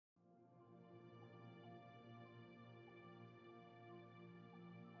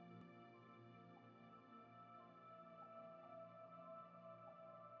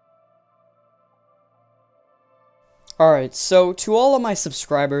Alright, so to all of my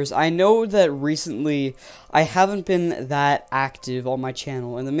subscribers, I know that recently I haven't been that active on my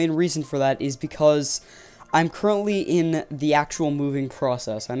channel, and the main reason for that is because I'm currently in the actual moving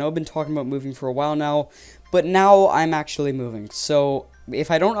process. I know I've been talking about moving for a while now, but now I'm actually moving. So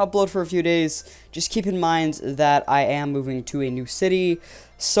if I don't upload for a few days, just keep in mind that I am moving to a new city,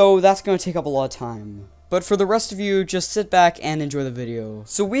 so that's going to take up a lot of time. But for the rest of you, just sit back and enjoy the video.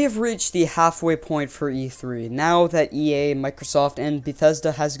 So we have reached the halfway point for E3. Now that EA, Microsoft, and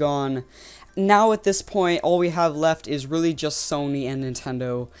Bethesda has gone, now at this point, all we have left is really just Sony and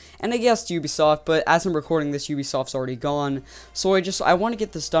Nintendo, and I guess Ubisoft, but as I'm recording this, Ubisoft's already gone, so I want to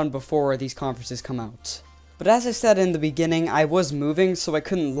get this done before these conferences come out. But as I said in the beginning, I was moving, so I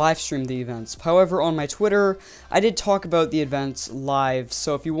couldn't live stream the events. However, on my Twitter, I did talk about the events live,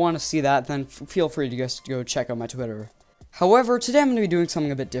 so if you want to see that, then feel free to just go check out my Twitter. However, today I'm going to be doing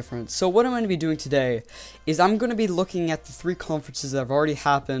something a bit different. So what I'm going to be doing today is I'm going to be looking at the 3 conferences that have already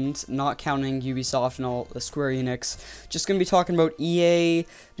happened, not counting Ubisoft and all the Square Enix. Just going to be talking about EA,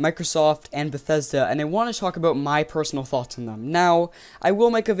 Microsoft, and Bethesda, and I want to talk about my personal thoughts on them. Now, I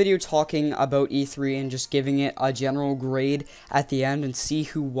will make a video talking about E3 and just giving it a general grade at the end and see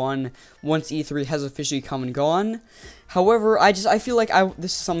who won once E3 has officially come and gone. However, I feel like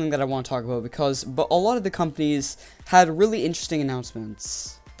this is something that I want to talk about because a lot of the companies had really interesting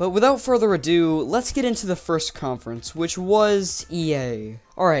announcements. But without further ado, let's get into the first conference, which was EA.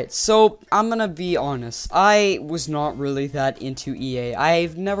 Alright, so I'm gonna be honest, I was not really that into EA.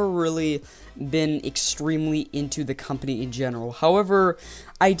 I've never really been extremely into the company in general. However,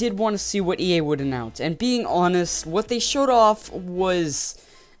 I did want to see what EA would announce, and being honest, what they showed off was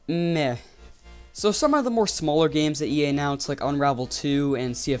meh. So some of the more smaller games that EA announced, like Unravel 2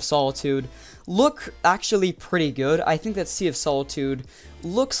 and Sea of Solitude, look actually pretty good. I think that Sea of Solitude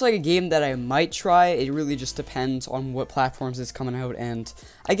looks like a game that I might try. It really just depends on what platforms it's coming out and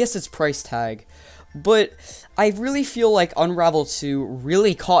I guess its price tag. But I really feel like Unravel 2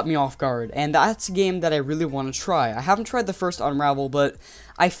 really caught me off guard, and that's a game that I really want to try. I haven't tried the first Unravel, but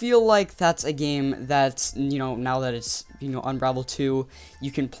I feel like that's a game that's, now that it's, Unravel 2,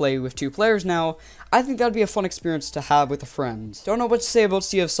 you can play with 2 players now. I think that'd be a fun experience to have with a friend. Don't know what to say about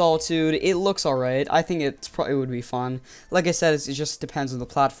Sea of Solitude. It looks alright. I think it would be fun. Like I said, it just depends on the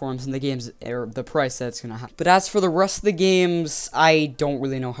platforms and the games, or the price that it's gonna have. But as for the rest of the games, I don't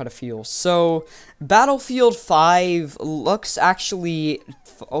really know how to feel. So, Battlefield 5 looks actually,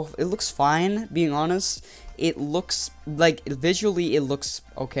 it looks fine, being honest. It looks, visually it looks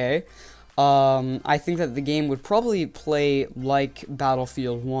okay. I think that the game would probably play like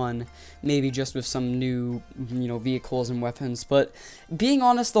Battlefield 1, maybe just with some new, vehicles and weapons, but being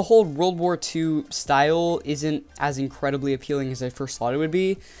honest, the whole World War II style isn't as incredibly appealing as I first thought it would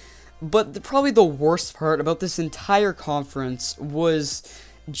be, but probably the worst part about this entire conference was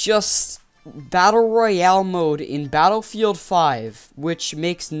just Battle Royale mode in Battlefield 5, which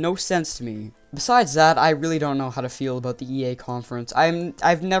makes no sense to me. Besides that, I really don't know how to feel about the EA conference.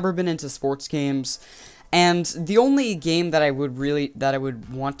 I've never been into sports games, and the only game that I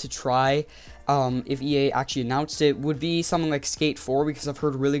would want to try, if EA actually announced it, would be something like Skate 4, because I've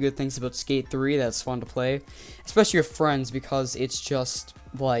heard really good things about Skate 3, that's fun to play, especially with friends, because it's just,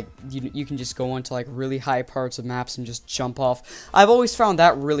 you can just go into, really high parts of maps and just jump off. I've always found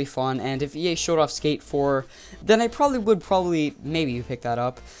that really fun, and if EA showed off Skate 4, then I would maybe pick that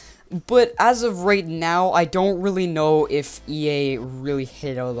up. But as of right now, I don't really know if EA really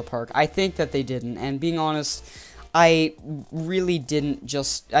hit it out of the park. I think that they didn't, and being honest, I really didn't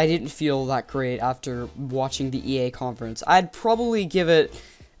feel that great after watching the EA conference. I'd probably give it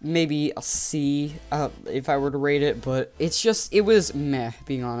maybe a C, if I were to rate it, but it was meh,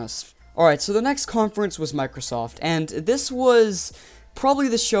 being honest. Alright, so the next conference was Microsoft, and this was probably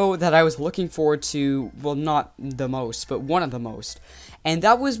the show that I was looking forward to, well, not the most, but one of the most. And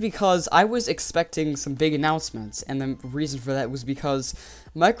that was because I was expecting some big announcements, and the reason for that was because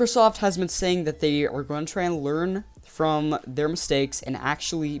Microsoft has been saying that they are going to try and learn from their mistakes and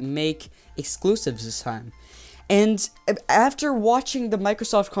actually make exclusives this time. And after watching the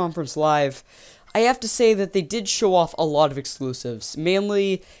Microsoft conference live, I have to say that they did show off a lot of exclusives,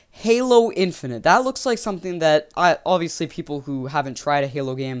 mainly Halo Infinite. That looks like something that, obviously, people who haven't tried a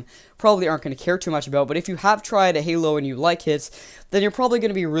Halo game probably aren't going to care too much about, but if you have tried a Halo and you like it, then you're probably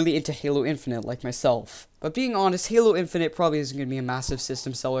going to be really into Halo Infinite, like myself. But being honest, Halo Infinite probably isn't going to be a massive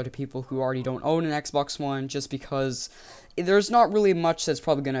system seller to people who already don't own an Xbox One, just because there's not really much that's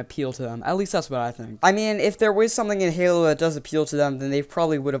probably going to appeal to them. At least that's what I think. I mean, if there was something in Halo that does appeal to them, then they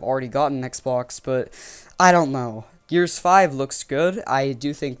probably would have already gotten an Xbox, but I don't know. Gears 5 looks good. I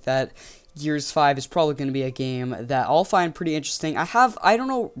do think that Gears 5 is probably going to be a game that I'll find pretty interesting. I don't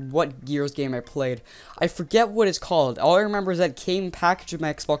know what Gears game I played. I forget what it's called. All I remember is that it came packaged with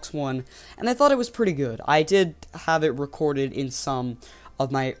my Xbox One, and I thought it was pretty good. I did have it recorded in some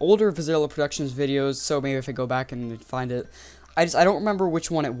of my older Vizela Productions videos, so maybe if I go back and find it. I don't remember which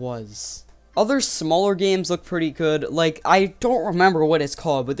one it was. Other smaller games look pretty good. Like, I don't remember what it's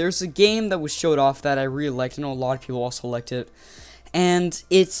called, but there's a game that was showed off that I really liked. I know a lot of people also liked it. And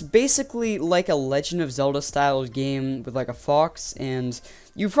it's basically like a Legend of Zelda style game with like a fox, and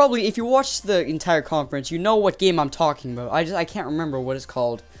you probably, if you watch the entire conference, you know what game I'm talking about. I can't remember what it's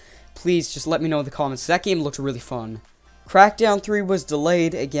called. Please just let me know in the comments. That game looked really fun. Crackdown 3 was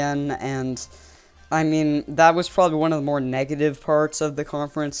delayed again, and I mean, that was probably one of the more negative parts of the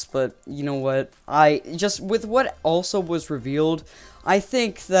conference, but you know what, with what also was revealed, I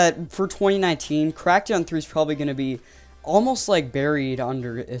think that for 2019, Crackdown 3 is probably going to be almost like buried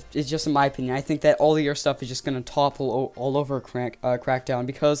under it. It's just in my opinion. I think that all the other stuff is just going to topple all over Crackdown,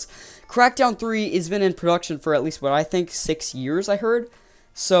 because Crackdown 3 has been in production for at least, what I think, 6 years, I heard.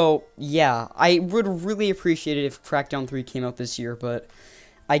 So, yeah, I would really appreciate it if Crackdown 3 came out this year, but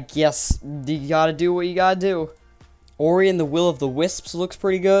I guess you gotta do what you gotta do. Ori and the Will of the Wisps looks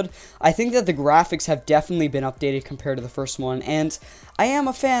pretty good. I think that the graphics have definitely been updated compared to the first one, and I am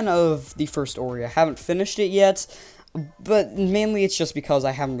a fan of the first Ori. I haven't finished it yet, but mainly it's just because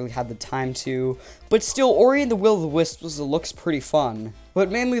I haven't really had the time to. But still, Ori and the Will of the Wisps looks pretty fun.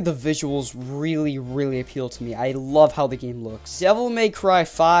 But mainly the visuals really appeal to me. I love how the game looks. Devil May Cry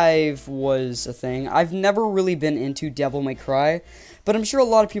 5 was a thing. I've never really been into Devil May Cry, but I'm sure a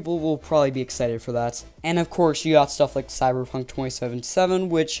lot of people will probably be excited for that. And of course, you got stuff like Cyberpunk 2077,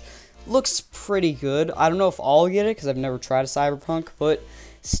 which looks pretty good. I don't know if I'll get it, because I've never tried a Cyberpunk, but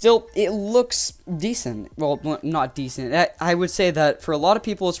still, it looks decent. Well, not decent. I would say that for a lot of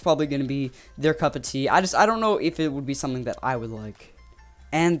people, it's probably going to be their cup of tea. I don't know if it would be something that I would like.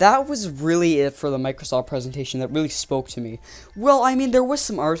 And that was really it for the Microsoft presentation that really spoke to me. Well, I mean, there was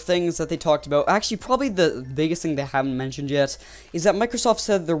some other things that they talked about. Actually, probably the biggest thing they haven't mentioned yet is that Microsoft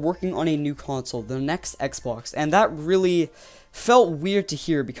said they're working on a new console, the next Xbox. And that really felt weird to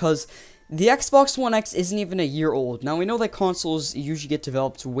hear, because the Xbox One X isn't even a year old. Now, we know that consoles usually get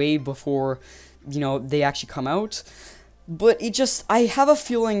developed way before, you know, they actually come out. But I have a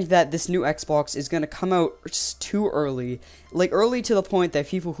feeling that this new Xbox is going to come out just too early. Like, early to the point that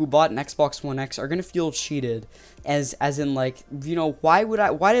people who bought an Xbox One X are going to feel cheated. As in, like, you know, why did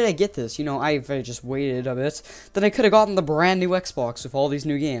I get this? You know, if I just waited a bit, then I could have gotten the brand new Xbox with all these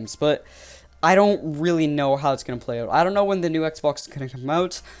new games. But I don't really know how it's going to play out. I don't know when the new Xbox is going to come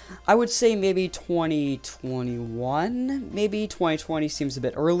out. I would say maybe 2021. Maybe 2020 seems a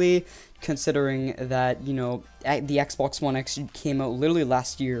bit early, considering that, you know, the Xbox One X came out literally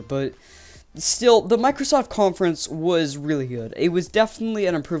last year. But still, the Microsoft conference was really good. It was definitely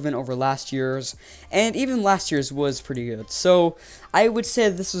an improvement over last year's, and even last year's was pretty good. So, I would say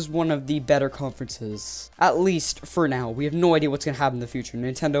this is one of the better conferences, at least for now. We have no idea what's going to happen in the future.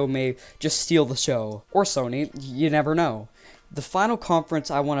 Nintendo may just steal the show, or Sony, you never know. The final conference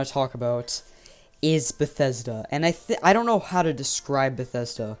I want to talk about is Bethesda, and I don't know how to describe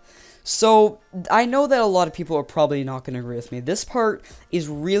Bethesda. So, I know that a lot of people are probably not going to agree with me. This part is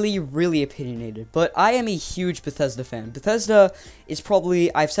really opinionated, but I am a huge Bethesda fan. Bethesda is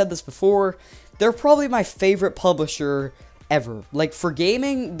probably, I've said this before, they're probably my favorite publisher ever. Like, for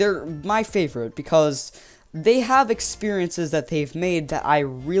gaming, they're my favorite, because they have experiences that they've made that I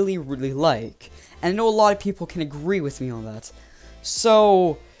really like. And I know a lot of people can agree with me on that.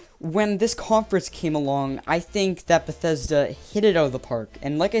 So, when this conference came along, I think that Bethesda hit it out of the park.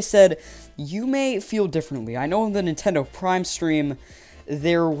 And like I said, you may feel differently. I know in the Nintendo Prime stream,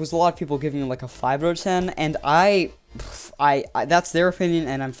 there was a lot of people giving it like a 5 out of 10, and I that's their opinion,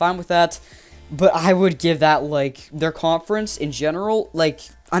 and I'm fine with that. But I would give that, like, their conference in general, like,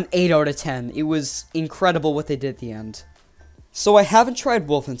 an 8 out of 10. It was incredible what they did at the end. So I haven't tried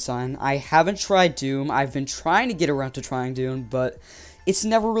Wolfenstein, I haven't tried Doom, I've been trying to get around to trying Doom, but it's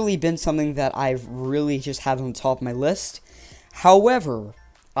never really been something that I've really just had on the top of my list. However,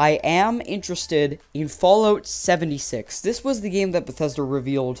 I am interested in Fallout 76. This was the game that Bethesda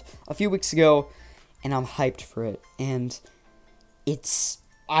revealed a few weeks ago, and I'm hyped for it. And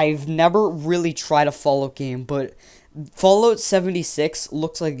I've never really tried a Fallout game, but Fallout 76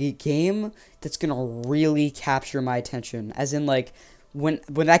 looks like a game that's gonna really capture my attention. As in, like, when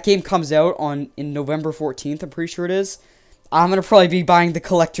that game comes out in November 14th, I'm pretty sure it is, I'm gonna probably be buying the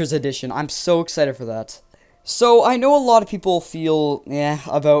collector's edition. I'm so excited for that. So, I know a lot of people feel,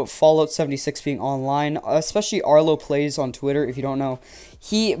 about Fallout 76 being online, especially Arlo Plays on Twitter, if you don't know.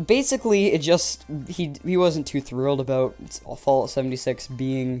 he basically he wasn't too thrilled about Fallout 76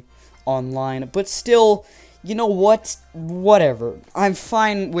 being online, but still, you know what? Whatever. I'm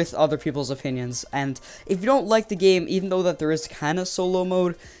fine with other people's opinions, and if you don't like the game, even though that there is kind of solo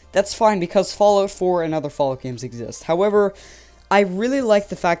mode, that's fine because Fallout 4 and other Fallout games exist. However, I really like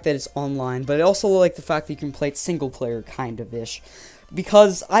the fact that it's online, but I also like the fact that you can play it single player kind of ish.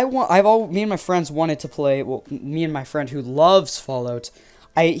 Because me and my friends wanted to play, well, me and my friend who loves Fallout,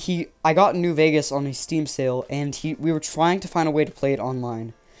 I got New Vegas on a Steam sale, and we were trying to find a way to play it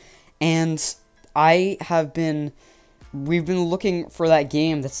online. And we've been looking for that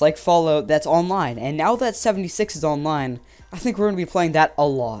game that's like Fallout that's online, and now that 76 is online, I think we're going to be playing that a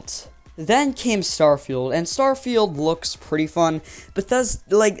lot. Then came Starfield, and Starfield looks pretty fun, but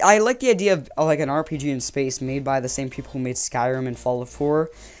I like the idea of like an RPG in space made by the same people who made Skyrim and Fallout 4,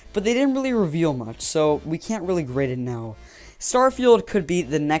 but they didn't really reveal much, so we can't really grade it now. Starfield could be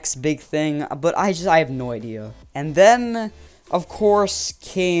the next big thing, but I have no idea. And then, of course,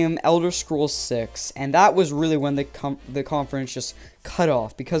 came Elder Scrolls 6, and that was really when the conference just cut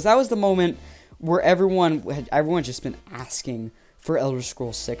off, because that was the moment where everyone just been asking for Elder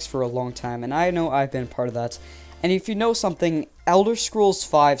Scrolls 6 for a long time, and I know I've been part of that. And if you know something, Elder Scrolls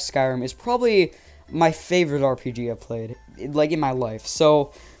 5 Skyrim is probably my favorite RPG I've played, like, in my life.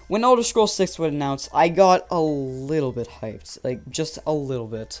 So, when Elder Scrolls 6 was announced, I got a little bit hyped, like, just a little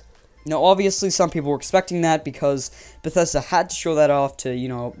bit. Now, obviously, some people were expecting that because Bethesda had to show that off to, you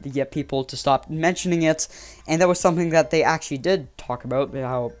know, get people to stop mentioning it, and that was something that they actually did talk about,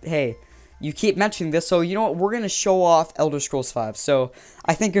 how, hey, you keep mentioning this, so you know what, we're going to show off Elder Scrolls 5. So,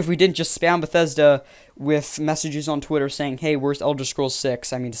 I think if we didn't just spam Bethesda with messages on Twitter saying, hey, where's Elder Scrolls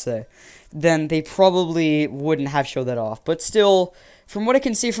 6, I mean to say, then they probably wouldn't have showed that off. But still, from what I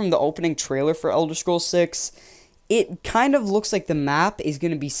can see from the opening trailer for Elder Scrolls 6, it kind of looks like the map is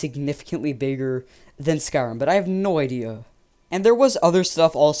going to be significantly bigger than Skyrim, but I have no idea. And there was other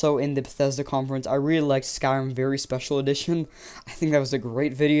stuff also in the Bethesda conference. I really liked Skyrim Very Special Edition. I think that was a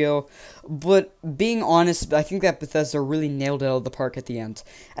great video. But being honest, I think that Bethesda really nailed it out of the park at the end.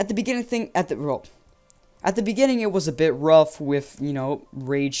 At the beginning, it was a bit rough with, you know,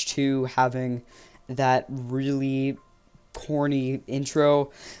 Rage 2 having that really corny intro.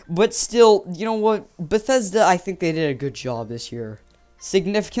 But still, you know what? Bethesda, I think they did a good job this year.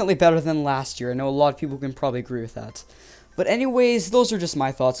 Significantly better than last year. I know a lot of people can probably agree with that. But anyways, those are just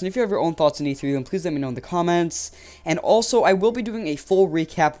my thoughts, and if you have your own thoughts on E3, then please let me know in the comments. And also, I will be doing a full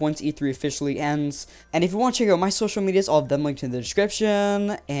recap once E3 officially ends. And if you want to check out my social medias, I'll have them linked in the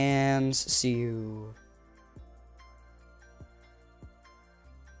description, and see you.